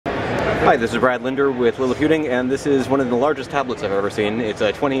Hi, this is Brad Linder with Liliputing, and this is one of the largest tablets I've ever seen. It's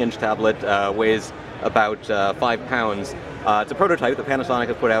a 20-inch tablet, weighs about 5 pounds. It's a prototype that Panasonic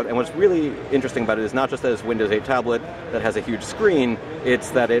has put out, and what's really interesting about it is not just that it's a Windows 8 tablet that has a huge screen, it's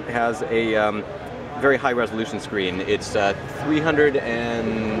that it has a very high resolution screen. It's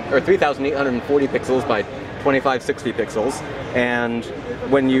 3,840 pixels by 2560 pixels, and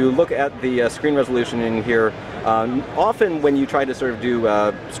when you look at the screen resolution in here, often when you try to sort of do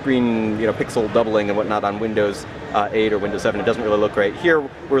screen, pixel doubling and whatnot on Windows 8 or Windows 7, it doesn't really look great. Here,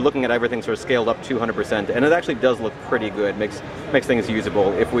 we're looking at everything sort of scaled up 200%, and it actually does look pretty good. Makes things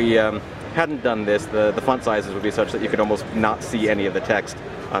usable. If we hadn't done this, the font sizes would be such that you could almost not see any of the text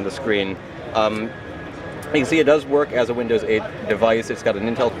on the screen. You can see it does work as a Windows 8 device. It's got an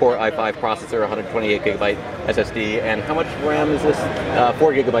Intel Core i5 processor, 128GB SSD, and how much RAM is this?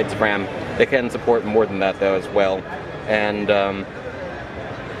 4 gigabytes of RAM. They can support more than that, though, as well. And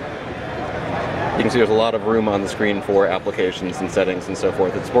you can see there's a lot of room on the screen for applications and settings and so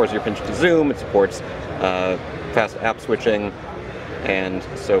forth. It supports your pinch to zoom, it supports fast app switching, and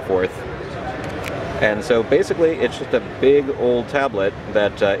so forth. And so basically, it's just a big old tablet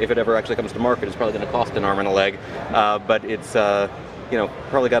that, if it ever actually comes to market, is probably going to cost an arm and a leg. But it's,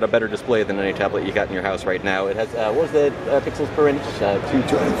 probably got a better display than any tablet you got in your house right now. It has, what was the pixels per inch?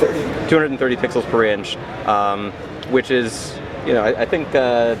 230. 230 pixels per inch, which is, I think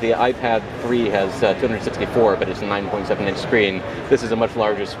the iPad 3 has 264, but it's a 9.7-inch screen. This is a much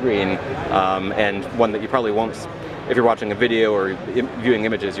larger screen, and one that you probably won't. If you're watching a video or viewing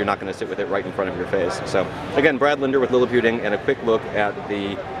images, you're not going to sit with it right in front of your face. So, again, Brad Linder with Liliputing, and a quick look at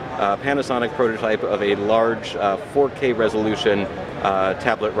the Panasonic prototype of a large 4K resolution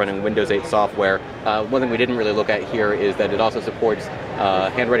tablet running Windows 8 software. One thing we didn't really look at here is that it also supports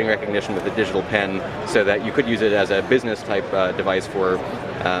handwriting recognition with a digital pen, so that you could use it as a business-type device for,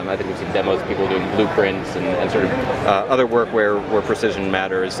 I think we've seen demos of people doing blueprints and sort of other work where precision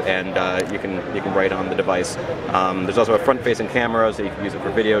matters, and you can write on the device. There's also a front-facing camera, so you can use it for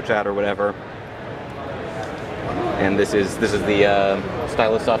video chat or whatever. And this is the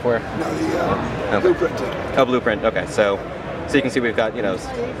stylus software? No, the Blueprint. Oh, Blueprint. Okay, so you can see we've got the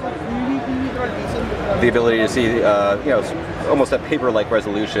ability to see almost at paper-like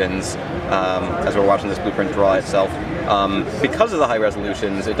resolutions as we're watching this Blueprint draw itself. Because of the high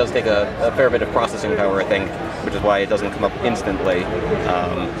resolutions, it does take a fair bit of processing power, I think, which is why it doesn't come up instantly.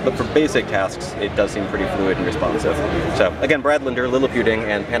 But for basic tasks, it does seem pretty fluid and responsive. So again, Brad Linder, Liliputing,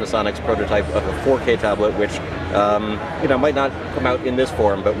 and Panasonic's prototype of a 4K tablet, which might not come out in this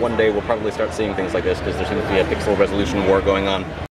form, but one day we'll probably start seeing things like this because there seems to be a pixel resolution war going on.